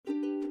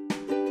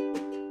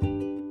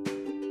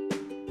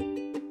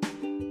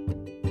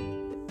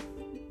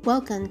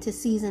Welcome to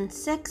Season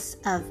 6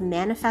 of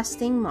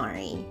Manifesting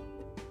Mari.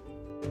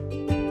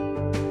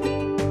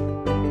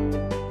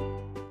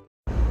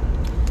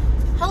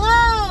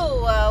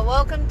 Hello!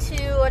 Welcome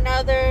to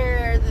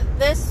another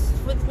This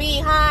With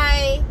Me.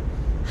 Hi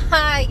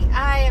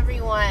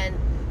everyone.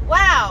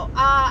 Wow,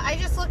 I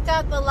just looked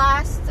at the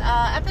last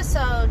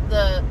episode,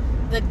 the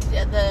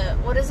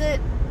what is it?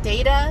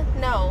 Data?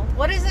 No.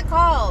 What is it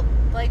called?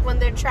 Like when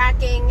they're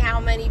tracking how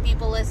many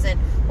people listen.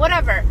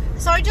 Whatever.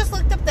 So I just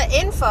looked up the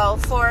info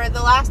for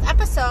the last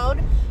episode,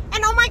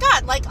 and oh my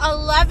god, like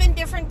 11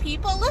 different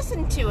people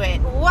listened to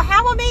it.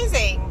 How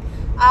amazing.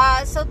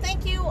 So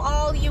thank you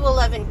all you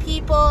 11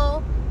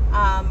 people.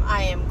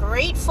 I am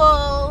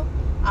grateful.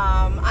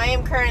 I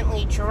am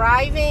currently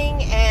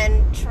driving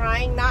and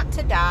trying not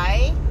to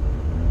die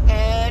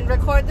and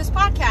record this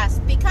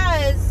podcast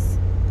because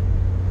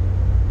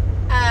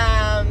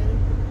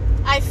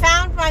I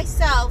found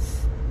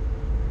myself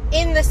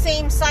in the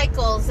same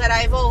cycles that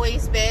I've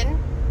always been,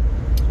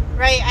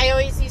 right? I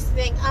always used to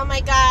think, oh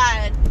my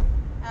god,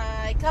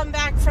 I come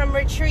back from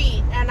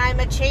retreat and I'm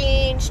a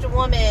changed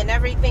woman,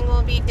 everything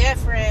will be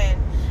different.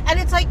 And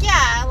it's like,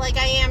 yeah, like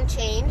I am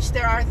changed,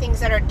 there are things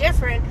that are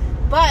different,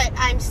 but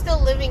I'm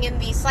still living in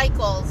these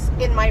cycles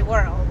in my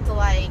world.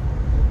 Like,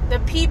 the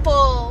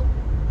people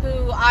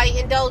who I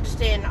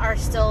indulged in are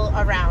still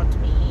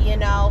around me, you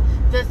know?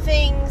 The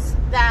things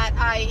that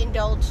I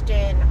indulged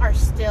in are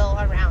still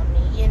around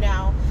me, you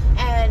know?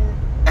 And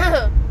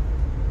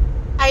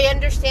I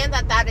understand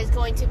that that is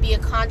going to be a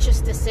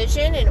conscious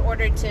decision in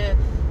order to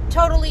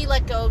totally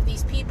let go of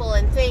these people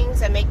and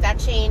things and make that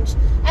change.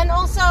 And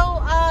also,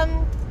 I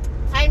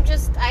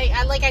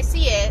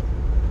see it.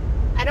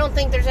 I don't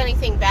think there's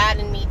anything bad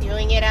in me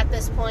doing it at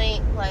this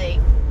point, like,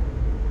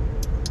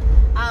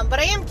 but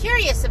I am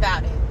curious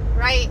about it,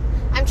 right?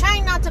 I'm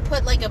trying not to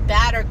put, like, a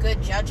bad or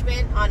good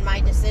judgment on my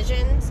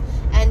decisions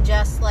and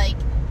just, like,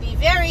 be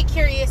very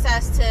curious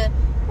as to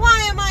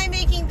why am I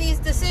making these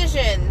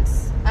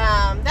decisions?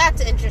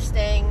 That's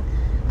interesting.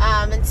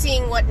 And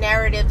seeing what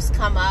narratives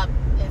come up.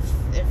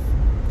 If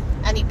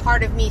any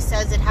part of me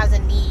says it has a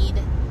need,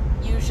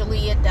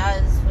 usually it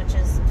does, which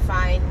is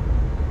fine.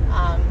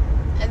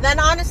 And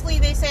then honestly,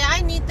 they say,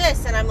 I need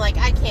this. And I'm like,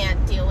 I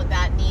can't deal with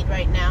that need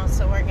right now.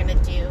 So we're going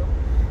to do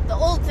the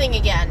old thing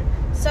again.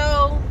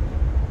 So,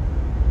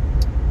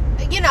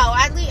 you know,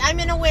 at least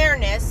I'm in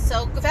awareness.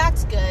 So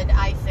that's good,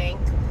 I think.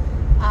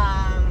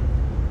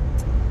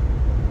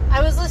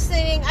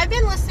 I've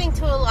been listening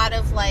to a lot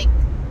of, like,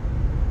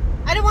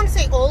 I don't want to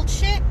say old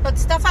shit, but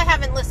stuff I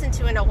haven't listened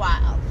to in a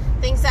while.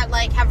 Things that,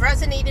 like, have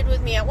resonated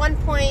with me at one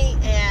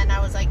point, and I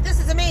was like, this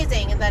is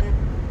amazing, and then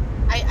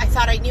I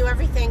thought I knew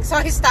everything, so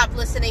I stopped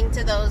listening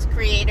to those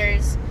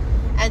creators,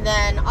 and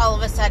then all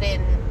of a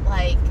sudden,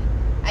 like,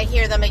 I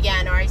hear them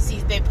again, or I see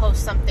they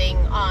post something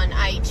on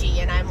IG,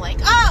 and I'm like,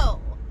 oh,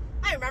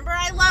 I remember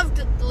I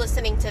loved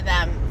listening to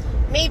them.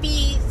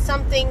 Maybe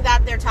something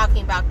that they're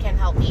talking about can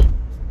help me.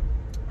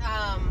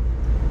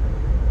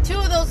 Two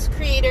of those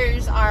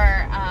creators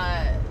are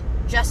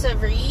Jessa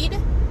Reed.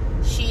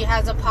 She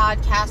has a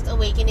podcast,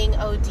 Awakening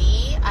OD.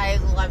 I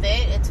love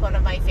it. It's one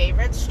of my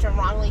favorites.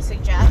 Strongly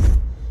suggest.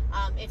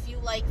 If you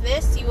like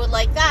this, you would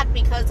like that,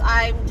 because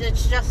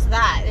it's just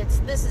that. It's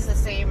the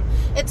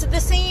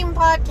same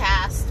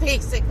podcast,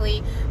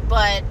 basically,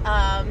 but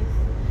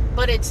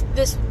it's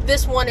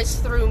this one is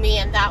through me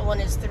and that one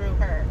is through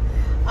her.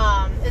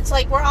 It's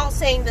like we're all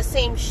saying the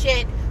same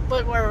shit,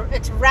 but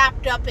it's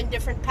wrapped up in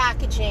different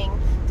packaging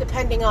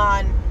depending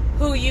on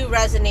who you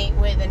resonate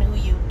with and who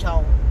you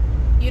don't.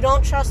 You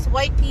don't trust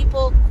white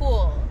people?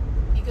 Cool.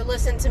 You could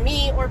listen to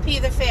me or P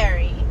the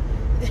Fairy.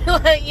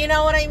 You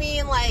know what I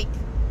mean? Like,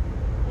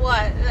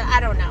 what? I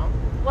don't know.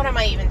 What am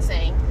I even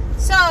saying?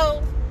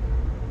 So,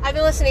 I've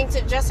been listening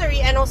to Jessa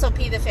Reed and also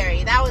P the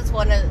Fairy. That was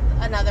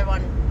another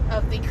one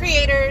of the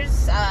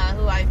creators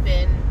who I've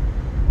been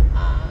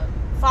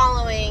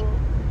following.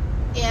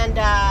 And,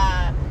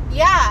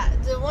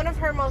 one of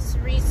her most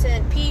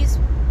recent P's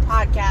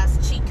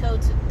podcast, Cheat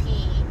Codes with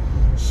P,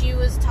 she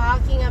was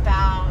talking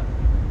about,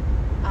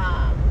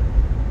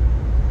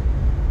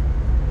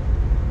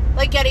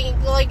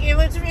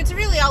 it's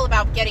really all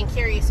about getting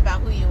curious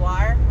about who you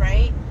are,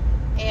 right?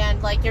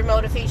 And, like, your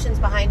motivations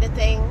behind a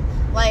thing.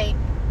 Like,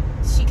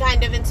 she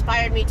kind of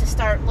inspired me to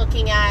start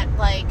looking at,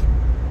 like,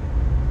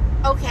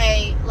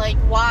 okay, like,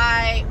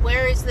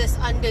 where is this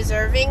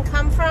undeserving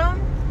come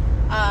from?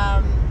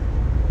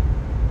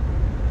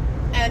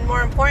 And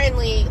more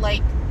importantly,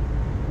 like,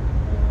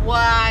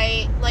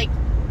 why, like,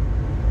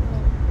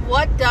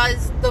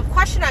 the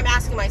question I'm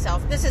asking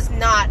myself, this is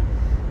a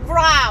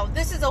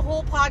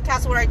whole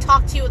podcast where I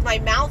talk to you with my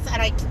mouth, and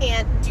I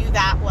can't do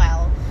that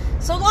well.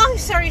 So long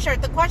story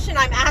short, the question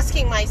I'm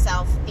asking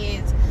myself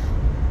is,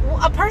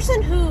 a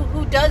person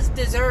who does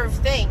deserve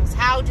things,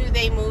 how do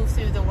they move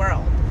through the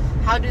world?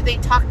 How do they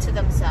talk to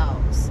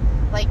themselves?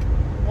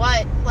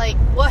 What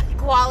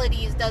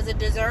qualities does a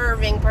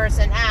deserving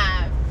person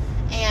have?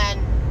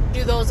 And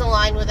do those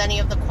align with any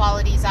of the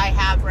qualities I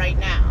have right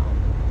now?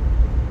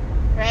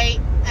 Right?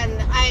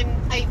 And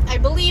I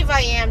believe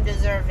I am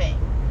deserving.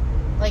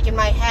 like in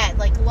my head,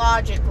 like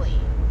logically,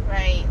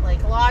 right?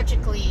 Like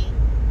logically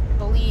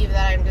believe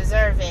that I'm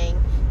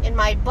deserving. In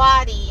my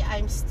body,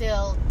 I'm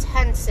still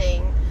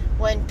tensing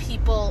when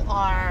people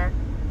are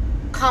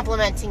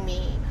complimenting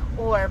me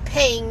or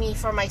paying me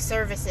for my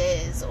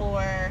services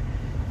or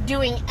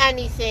doing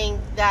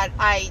anything that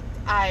I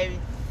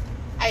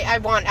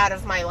want out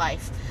of my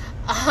life,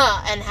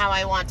 and how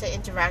I want to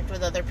interact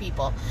with other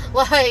people.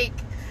 Like,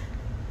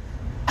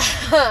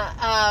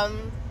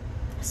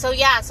 so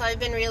I've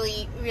been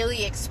really,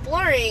 really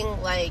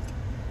exploring, like,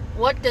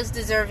 what does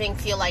deserving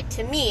feel like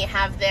to me?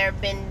 Have there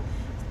been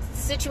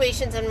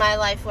situations in my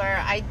life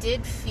where I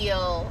did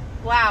feel,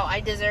 wow,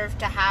 I deserve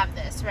to have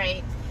this,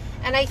 right?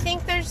 And I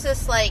think there's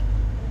this, like,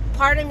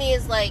 part of me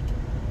is, like,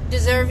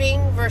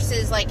 deserving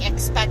versus, like,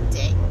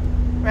 expecting,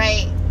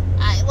 right?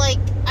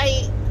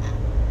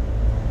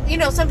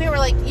 Some people are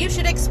like, you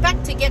should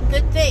expect to get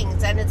good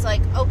things, and it's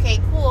like, okay,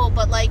 cool,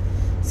 but, like,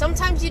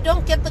 sometimes you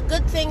don't get the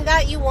good thing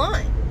that you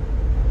want.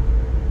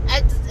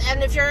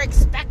 And if you're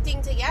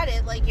expecting to get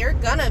it, like, you're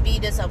gonna be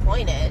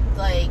disappointed.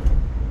 Like,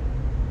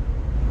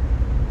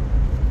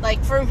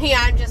 for me,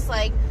 I'm just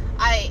like,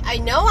 I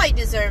know I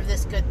deserve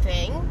this good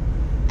thing,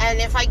 and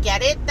if I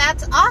get it,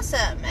 that's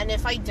awesome. And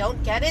if I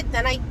don't get it,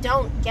 then I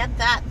don't get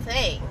that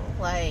thing.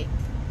 Like,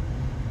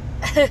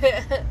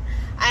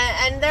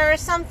 and there are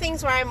some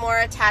things where I'm more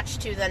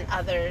attached to than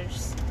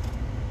others.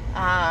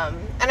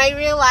 And I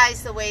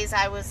realized the ways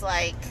I was,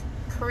 like,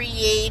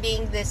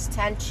 creating this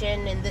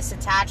tension and this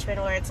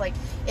attachment where it's like,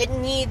 it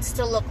needs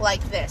to look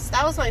like this.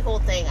 That was my whole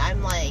thing.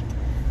 I'm like,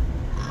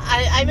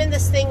 I'm in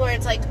this thing where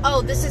it's like,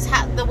 oh, this is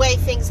the way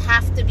things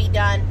have to be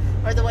done,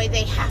 or the way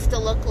they have to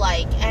look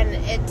like. And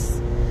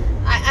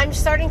I'm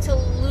starting to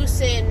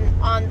loosen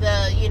on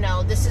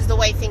the, this is the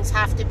way things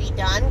have to be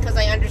done, because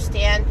I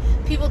understand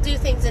people do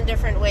things in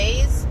different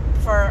ways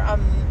for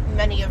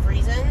many of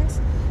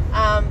reasons.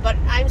 But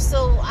I'm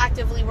still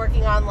actively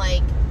working on,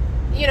 like,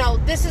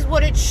 this is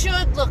what it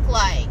should look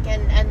like,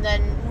 and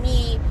then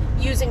me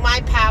using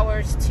my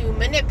powers to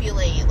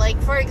manipulate.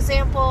 Like, for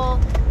example,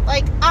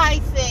 like, I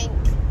think,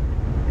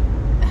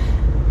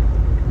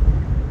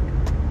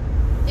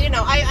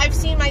 I've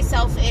seen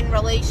myself in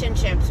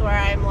relationships where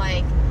I'm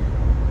like,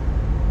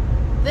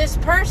 this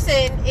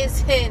person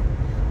isn't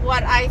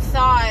what I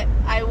thought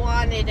I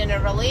wanted in a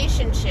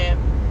relationship.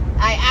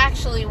 I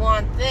actually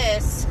want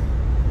this.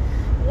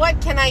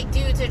 What can I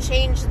do to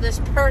change this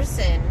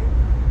person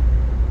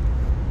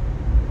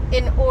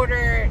in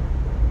order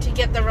to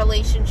get the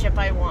relationship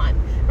I want?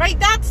 Right?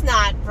 That's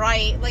not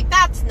right. Like,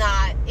 that's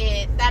not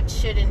it. That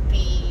shouldn't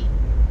be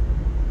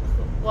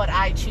what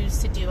I choose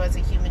to do as a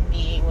human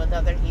being with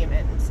other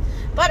humans.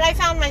 But I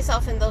found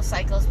myself in those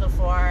cycles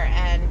before,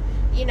 and,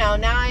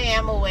 now I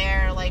am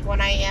aware, like,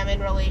 when I am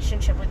in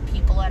relationship with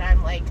people and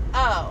I'm like,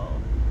 oh,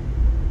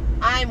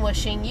 I'm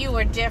wishing you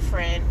were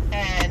different,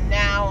 and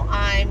now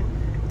I'm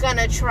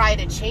gonna try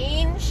to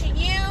change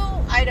you.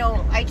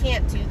 I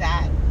can't do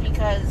that,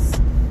 because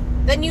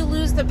then you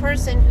lose the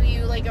person who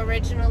you, like,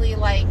 originally,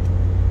 like,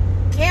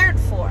 cared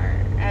for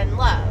and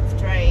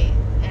loved, right?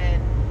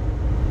 And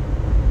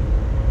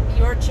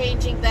you're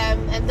changing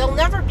them, and they'll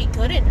never be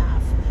good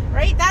enough,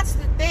 right? That's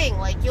the thing.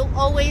 Like, you'll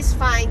always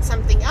find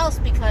something else,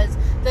 because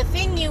the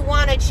thing you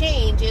want to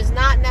change is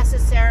not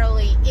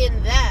necessarily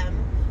in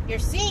them. You're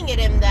seeing it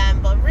in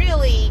them, but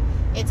really,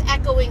 it's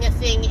echoing a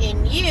thing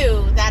in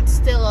you that's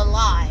still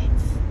alive.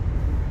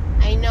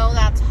 I know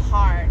that's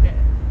hard,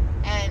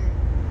 and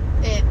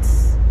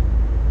it's...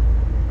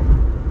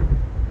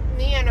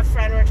 Me and a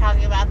friend were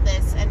talking about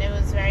this, and it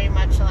was very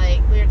much like,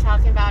 we were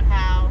talking about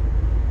how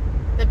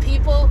the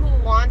people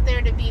who want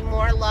there to be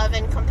more love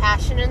and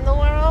compassion in the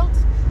world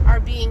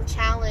are being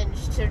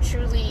challenged to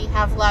truly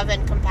have love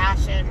and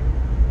compassion.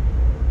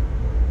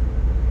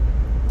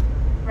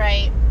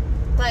 Right?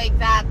 Like,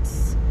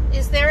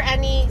 is there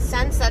any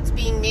sense that's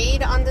being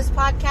made on this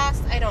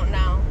podcast? I don't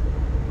know.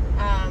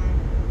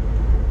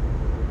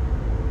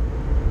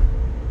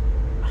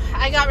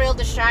 I got real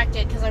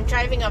distracted because I'm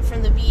driving up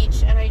from the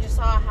beach, and I just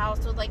saw a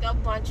house with, like, a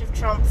bunch of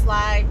Trump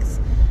flags,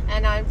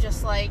 and I'm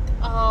just like,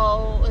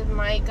 oh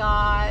my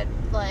God,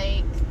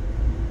 like,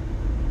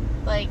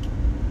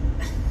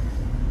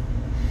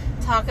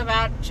 talk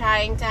about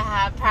trying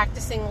to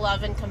practicing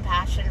love and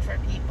compassion for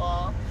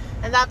people.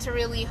 And that's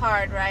really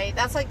hard, right?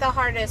 That's, like, the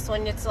hardest,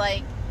 when it's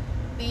like,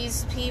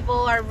 these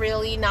people are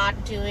really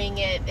not doing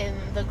it in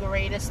the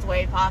greatest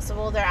way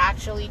possible. They're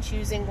actually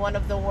choosing one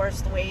of the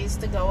worst ways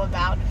to go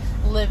about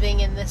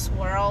living in this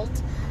world,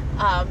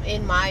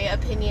 in my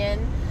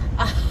opinion.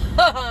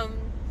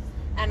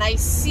 And I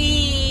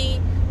see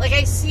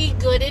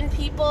good in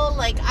people.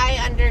 Like, I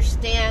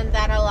understand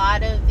that a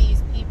lot of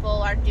these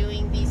people are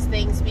doing these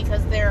things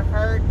because they're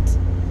hurt,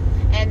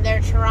 and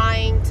they're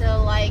trying to,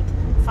 like,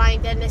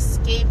 find an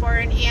escape or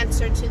an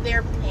answer to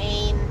their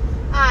pain.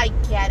 I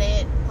get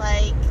it,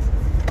 like,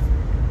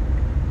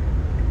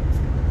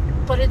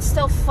 but it's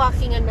still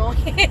fucking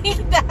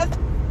annoying that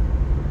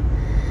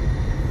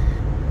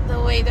the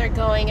way they're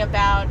going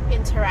about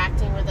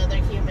interacting with other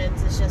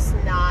humans is just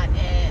not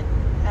it.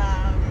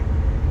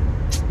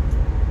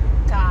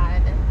 God,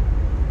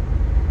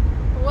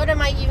 what am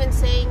I even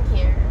saying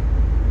here?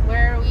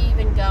 Where are we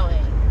even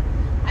going?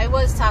 I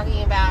was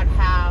talking about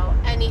how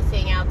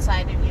anything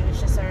outside of you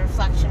is just a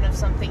reflection of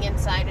something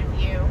inside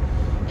of you.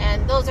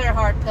 And those are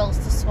hard pills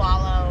to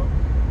swallow.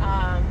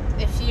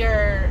 If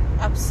you're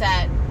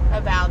upset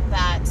about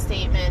that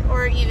statement,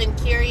 or even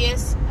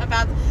curious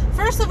about...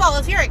 First of all,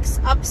 if you're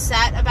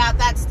upset about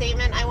that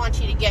statement, I want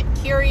you to get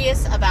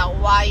curious about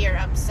why you're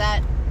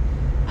upset.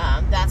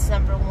 That's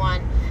number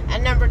one.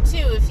 And number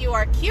two, if you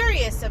are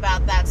curious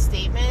about that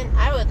statement,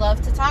 I would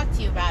love to talk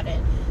to you about it.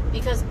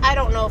 Because I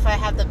don't know if I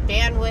have the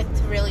bandwidth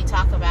to really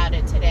talk about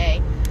it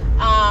today.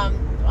 I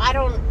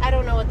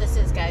don't know what this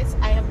is, guys.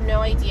 I have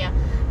no idea.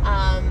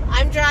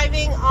 I'm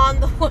driving on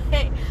the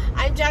way.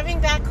 I'm driving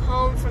back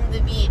home from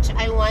the beach.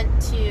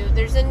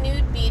 There's a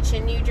nude beach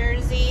in New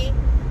Jersey.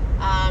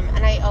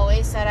 And I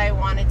always said I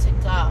wanted to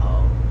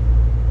go.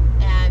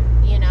 And,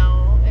 you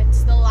know,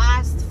 it's the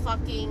last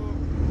fucking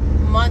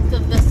month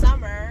of the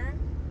summer.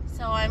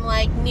 So I'm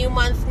like, new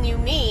month, new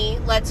me.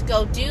 Let's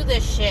go do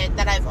this shit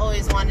that I've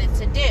always wanted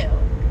to do.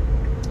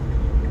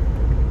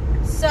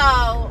 So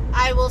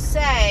I will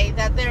say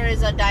that there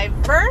is a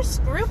diverse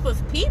group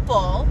of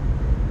people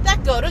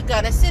that go to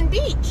Gunnison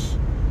Beach.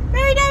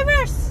 Very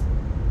diverse.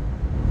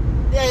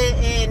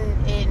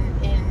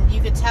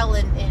 You could tell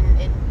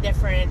in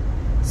different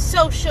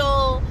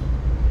social,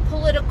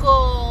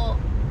 political,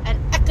 and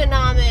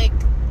economic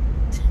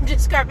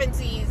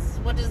discrepancies.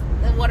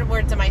 What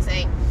words am I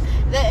saying?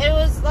 It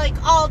was like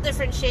all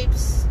different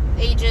shapes,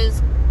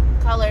 ages,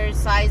 colors,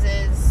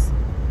 sizes.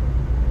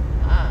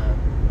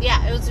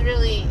 Yeah, it was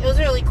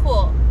really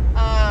cool.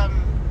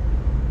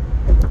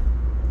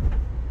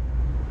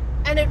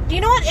 And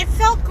you know what? It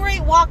felt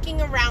great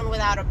walking around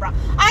without a bra.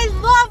 I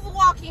love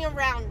walking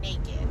around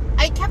naked.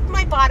 I kept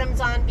my bottoms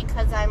on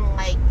because I'm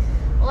like,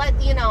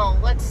 let's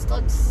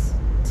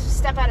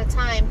step at a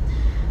time.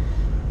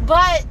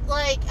 But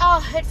like,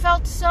 it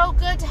felt so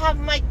good to have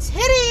my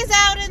titties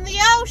out in the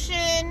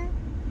ocean.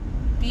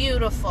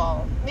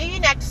 Beautiful. Maybe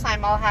next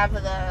time I'll have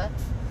the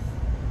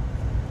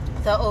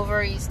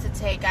ovaries to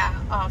take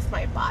off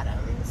my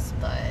bottoms,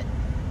 but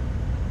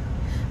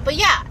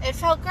yeah, it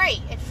felt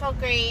great.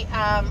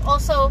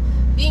 Also,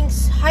 being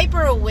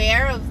hyper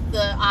aware of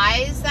the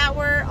eyes that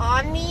were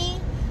on me,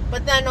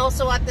 but then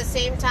also at the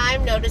same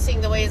time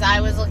noticing the ways I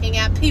was looking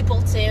at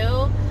people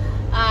too.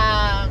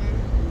 I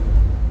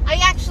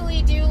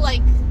actually do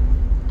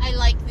I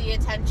like the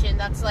attention.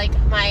 That's like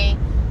my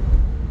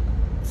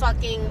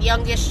fucking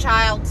youngest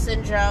child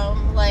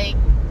syndrome. Like,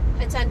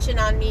 attention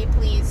on me,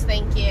 please,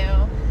 thank you.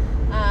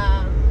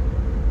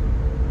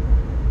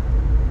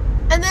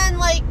 And then,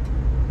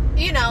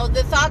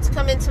 the thoughts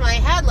come into my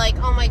head, like,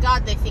 oh my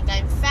god, they think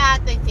I'm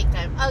fat, they think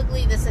I'm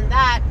ugly, this and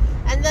that.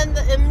 And then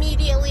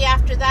immediately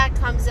after that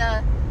comes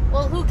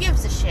well, who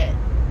gives a shit?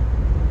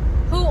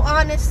 Who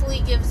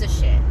honestly gives a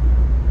shit?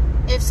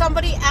 If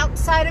somebody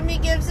outside of me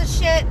gives a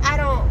shit, I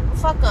don't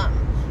fuck them.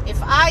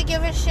 If I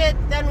give a shit,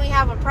 then we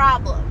have a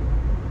problem.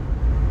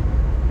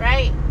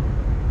 Right?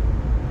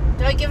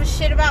 Do I give a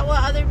shit about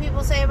what other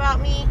people say about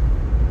me?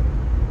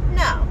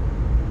 No.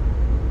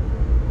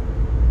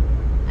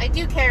 I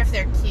do care if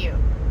they're cute.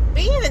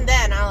 But even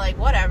then, I'm like,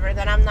 whatever,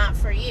 then I'm not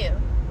for you.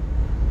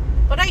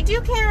 But I do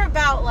care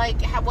about,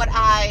 what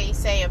I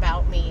say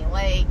about me.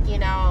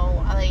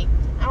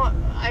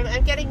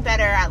 I'm getting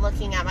better at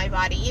looking at my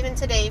body. Even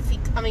today,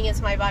 coming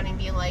into my body and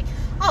being like,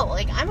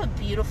 I'm a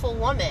beautiful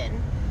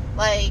woman.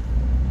 I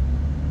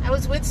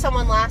was with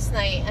someone last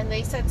night, and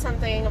they said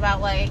something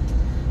about, I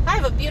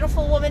have a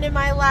beautiful woman in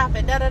my lap,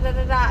 and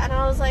da-da-da-da-da. And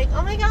I was like,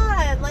 oh my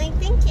god,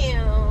 thank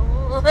you.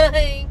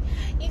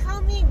 You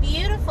called me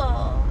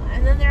beautiful.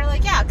 And then they're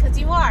like, yeah, because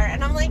you are.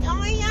 And I'm like, oh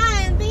my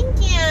god,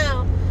 thank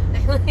you.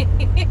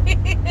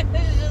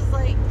 It's just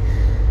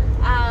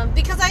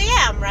because I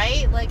am,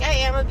 right? I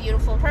am a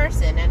beautiful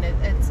person, and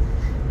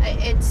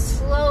it's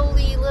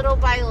slowly, little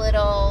by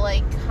little,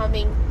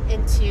 coming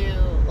into,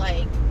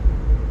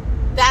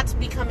 that's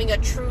becoming a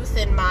truth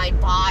in my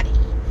body,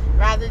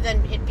 rather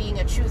than it being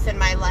a truth in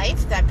my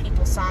life that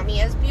people saw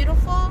me as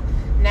beautiful.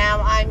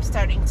 Now I'm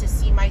starting to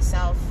see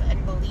myself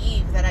and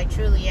believe that I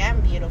truly am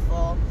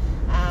beautiful.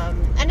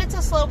 And it's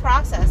a slow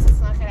process.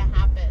 It's not going to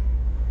happen.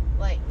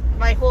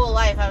 My whole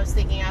life I was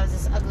thinking I was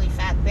this ugly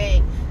fat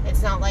thing.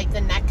 It's not like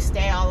the next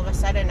day all of a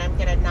sudden I'm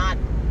going to not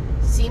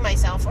see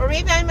myself. Or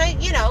maybe I might,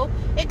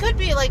 it could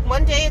be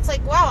one day it's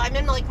wow, I'm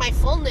in my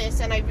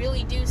fullness and I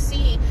really do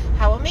see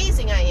how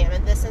amazing I am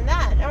and this and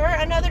that. Or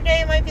another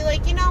day it might be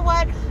you know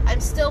what, I'm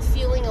still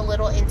feeling a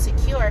little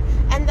insecure,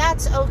 and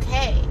that's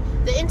okay.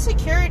 The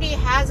insecurity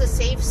has a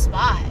safe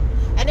spot.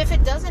 And if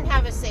it doesn't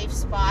have a safe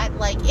spot,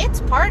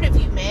 it's part of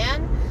you,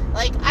 man.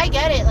 I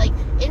get it.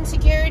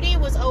 Insecurity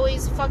was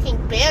always fucking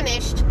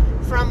banished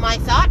from my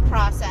thought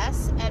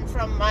process and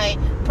from my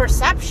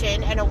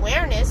perception and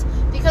awareness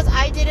because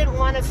I didn't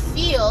want to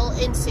feel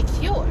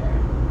insecure.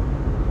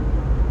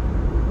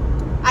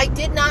 I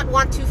did not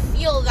want to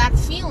feel that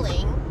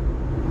feeling,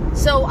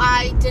 so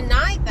I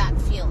denied that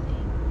feeling.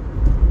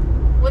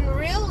 When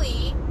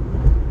really,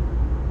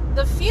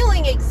 the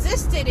feeling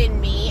existed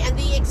in me, and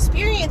the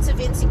experience of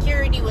insecurity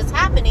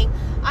happening.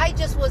 I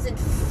just wasn't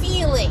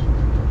feeling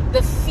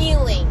the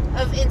feeling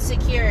of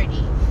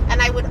insecurity.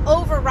 And I would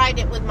override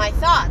it with my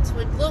thoughts,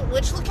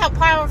 which look how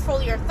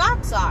powerful your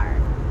thoughts are,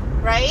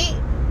 right?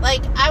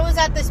 Like, I was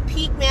at this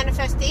peak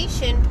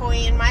manifestation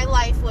point in my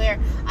life where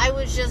I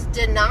was just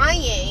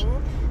denying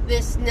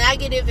this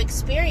negative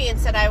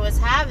experience that I was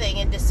having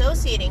and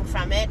dissociating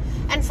from it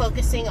and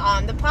focusing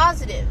on the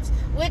positives.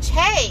 Which,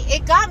 hey,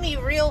 it got me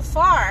real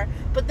far,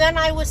 but then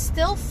I was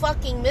still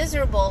fucking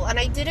miserable, and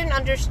I didn't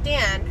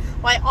understand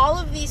why all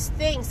of these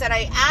things that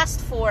I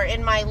asked for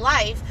in my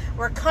life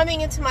were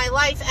coming into my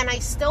life, and I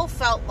still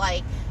felt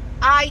like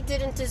I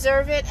didn't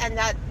deserve it and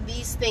that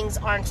these things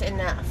aren't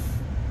enough.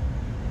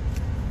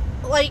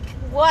 Like,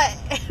 what?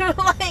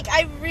 Like,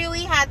 I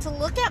really had to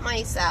look at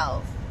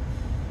myself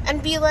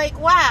and be like,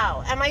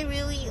 wow, am I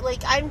really,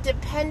 like, I'm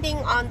depending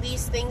on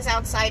these things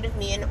outside of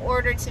me in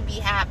order to be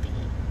happy.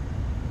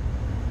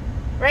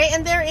 Right?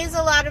 And there is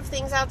a lot of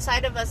things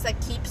outside of us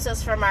that keeps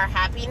us from our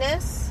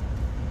happiness.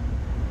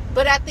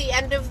 But at the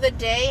end of the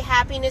day,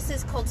 happiness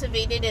is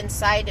cultivated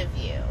inside of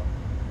you.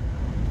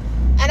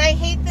 And I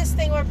hate this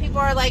thing where people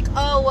are like,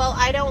 oh, well,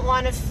 I don't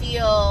want to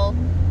feel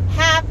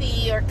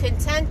happy or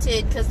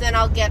contented because then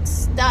I'll get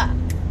stuck.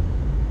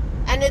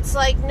 And it's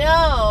like,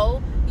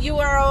 no, you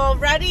are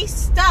already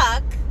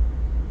stuck.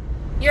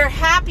 Your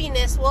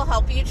happiness will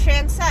help you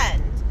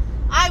transcend.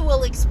 I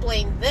will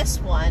explain this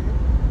one,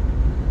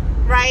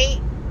 right?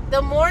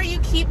 The more you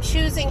keep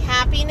choosing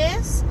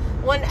happiness,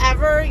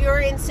 whenever you're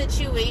in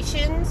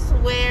situations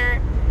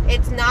where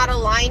it's not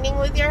aligning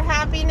with your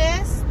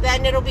happiness,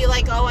 then it'll be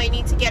like, oh, I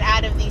need to get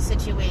out of these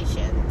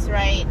situations,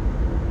 right?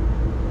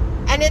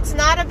 And it's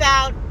not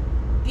about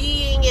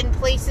being in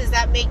places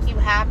that make you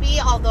happy,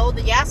 although,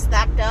 yes,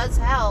 that does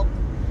help.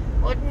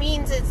 What it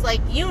means is, like,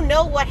 you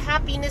know what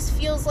happiness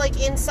feels like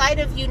inside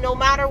of you no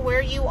matter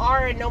where you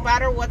are and no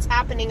matter what's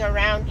happening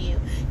around you.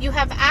 You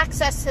have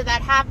access to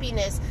that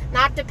happiness,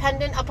 not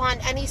dependent upon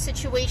any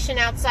situation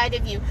outside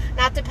of you,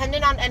 not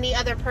dependent on any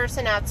other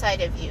person outside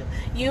of you.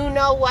 You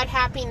know what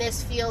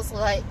happiness feels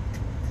like.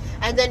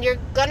 And then you're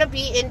going to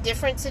be in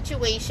different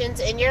situations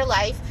in your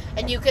life,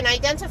 and you can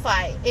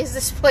identify, is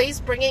this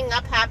place bringing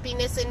up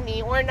happiness in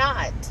me or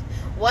not?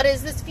 What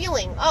is this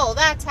feeling? Oh,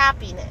 that's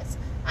happiness.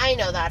 I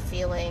know that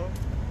feeling,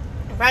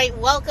 right?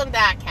 Welcome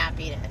back,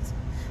 happiness.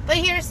 But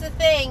here's the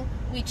thing.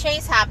 We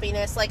chase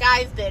happiness like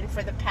I've been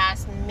for the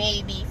past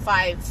maybe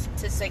 5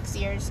 to 6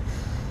 years,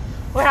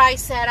 where I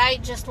said, I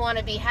just want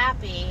to be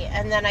happy.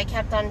 And then I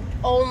kept on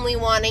only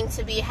wanting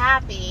to be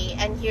happy.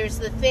 And here's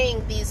the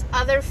thing. These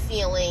other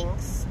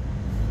feelings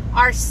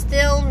are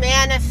still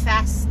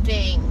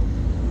manifesting,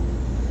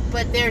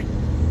 but they're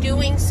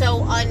doing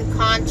so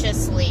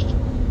unconsciously.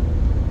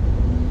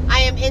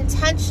 I am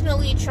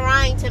intentionally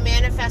trying to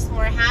manifest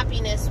more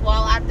happiness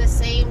while at the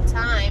same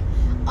time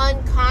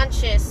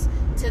unconscious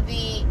to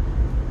the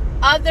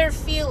other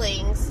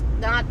feelings,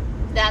 not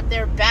that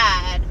they're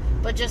bad,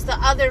 but just the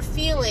other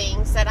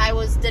feelings that I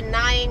was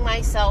denying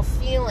myself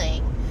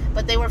feeling,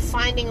 but they were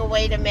finding a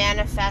way to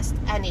manifest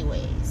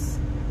anyways.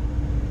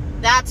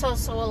 That's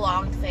also a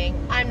long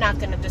thing. I'm not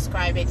going to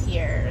describe it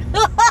here.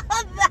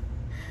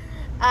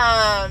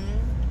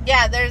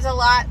 Yeah, there's a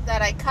lot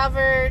that I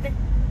covered.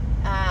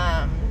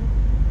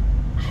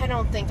 I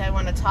don't think I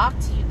want to talk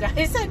to you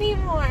guys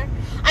anymore.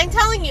 I'm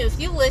telling you, if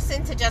you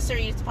listen to Just Her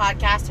Youth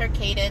podcast, her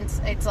cadence,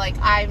 it's like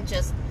I'm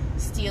just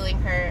stealing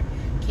her.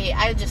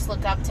 I just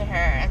look up to her,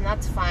 and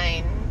that's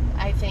fine.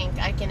 I think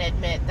I can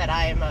admit that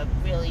I am a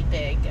really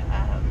big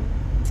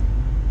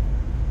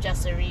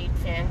Jessa Reed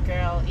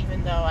fangirl,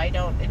 even though I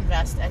don't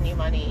invest any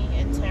money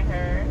into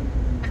her.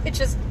 I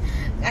just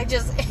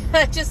ingest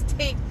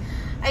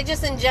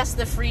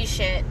the free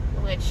shit,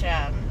 which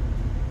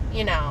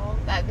you know,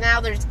 that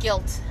now there's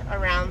guilt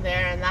around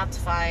there, and that's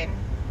fine.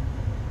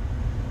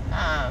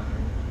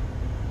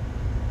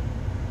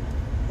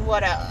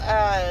 What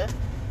else?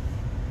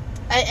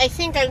 I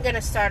think I'm going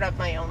to start up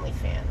my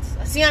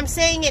OnlyFans. See, I'm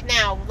saying it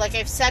now, like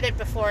I've said it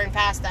before in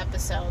past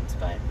episodes,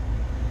 but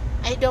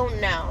I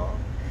don't know.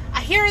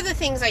 Here are the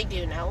things I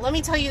do know. Let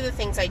me tell you the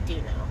things I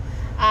do know.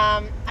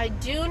 I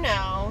do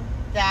know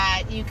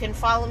that you can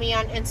follow me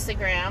on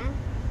Instagram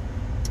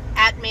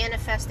at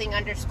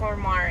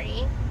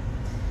manifesting_Mari.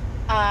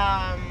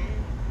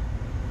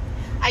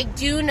 I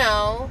do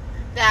know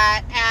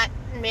that at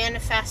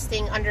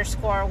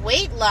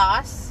manifesting_weight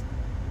loss,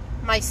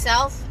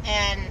 myself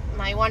and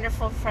my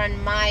wonderful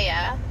friend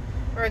Maya,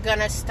 we're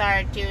gonna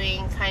start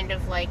doing kind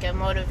of like a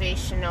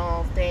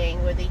motivational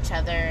thing with each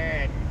other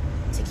and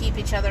to keep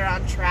each other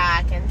on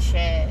track and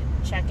shit,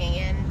 checking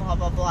in, blah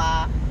blah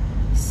blah,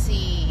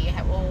 see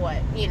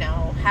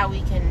how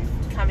we can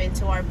come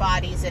into our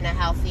bodies in a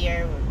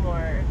healthier,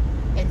 more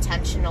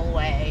intentional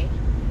way.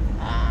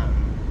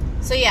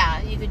 So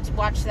yeah, you could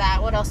watch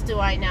that. What else do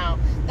I know?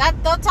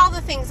 That's all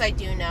the things I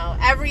do know.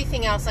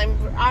 Everything else, I'm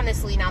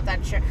honestly not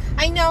that sure.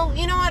 I know,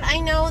 you know what? I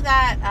know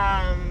that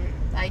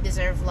I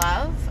deserve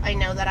love. I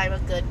know that I'm a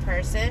good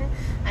person.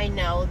 I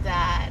know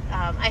that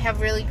I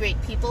have really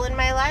great people in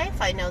my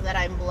life. I know that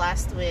I'm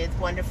blessed with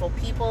wonderful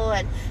people,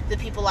 and the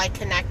people I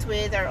connect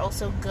with are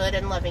also good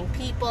and loving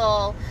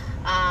people.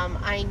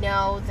 I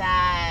know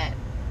that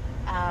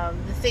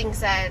the things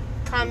that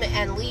come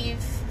and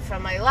leave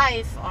from my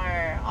life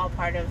are all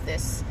part of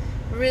this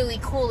really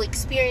cool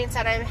experience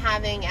that I'm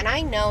having, and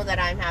I know that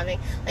I'm having,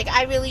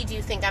 I really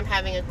do think I'm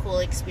having a cool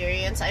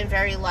experience. I'm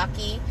very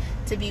lucky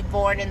to be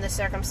born in the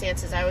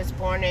circumstances I was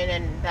born in,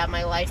 and that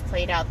my life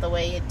played out the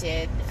way it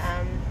did,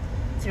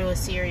 through a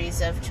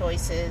series of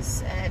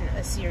choices and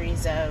a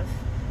series of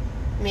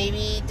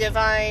maybe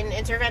divine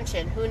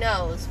intervention, who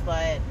knows,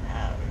 but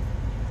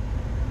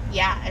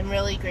yeah, I'm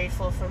really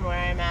grateful from where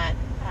I'm at.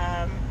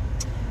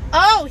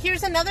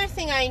 Here's another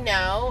thing I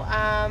know.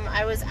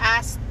 I was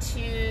asked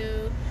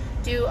to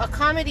do a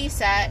comedy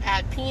set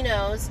at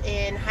Pino's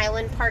in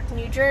Highland Park,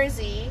 New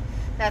Jersey.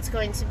 That's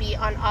going to be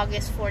on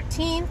August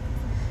 14th.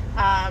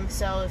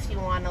 So if you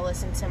want to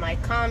listen to my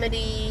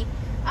comedy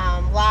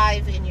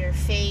live in your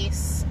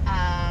face,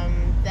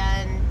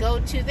 then go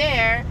to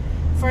there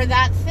for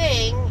that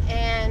thing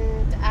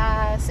and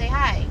say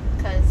hi,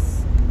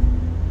 because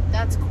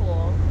that's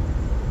cool.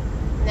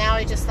 Now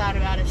I just thought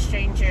about a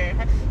stranger.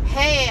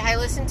 Hey, I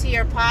listened to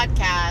your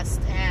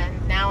podcast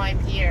and now I'm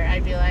here.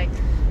 I'd be like,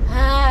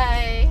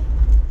 hi.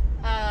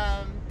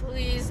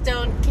 Please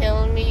don't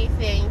kill me,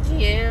 thank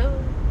you.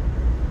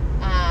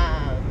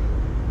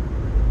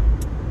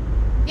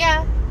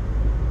 Yeah,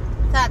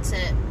 that's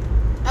it.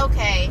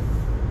 Okay.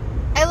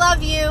 I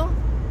love you.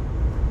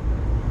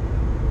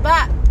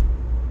 Bye.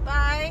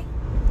 Bye.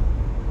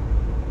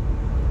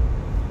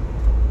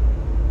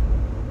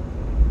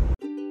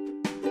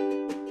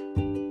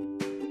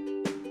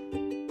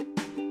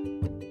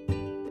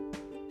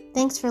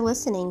 Thanks for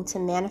listening to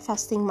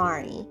Manifesting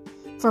Mari.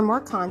 For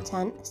more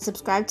content,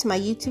 subscribe to my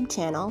YouTube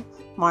channel,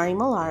 Mari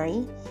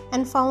Malari,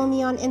 and follow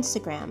me on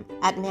Instagram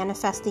at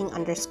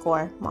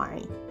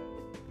manifesting_Mari.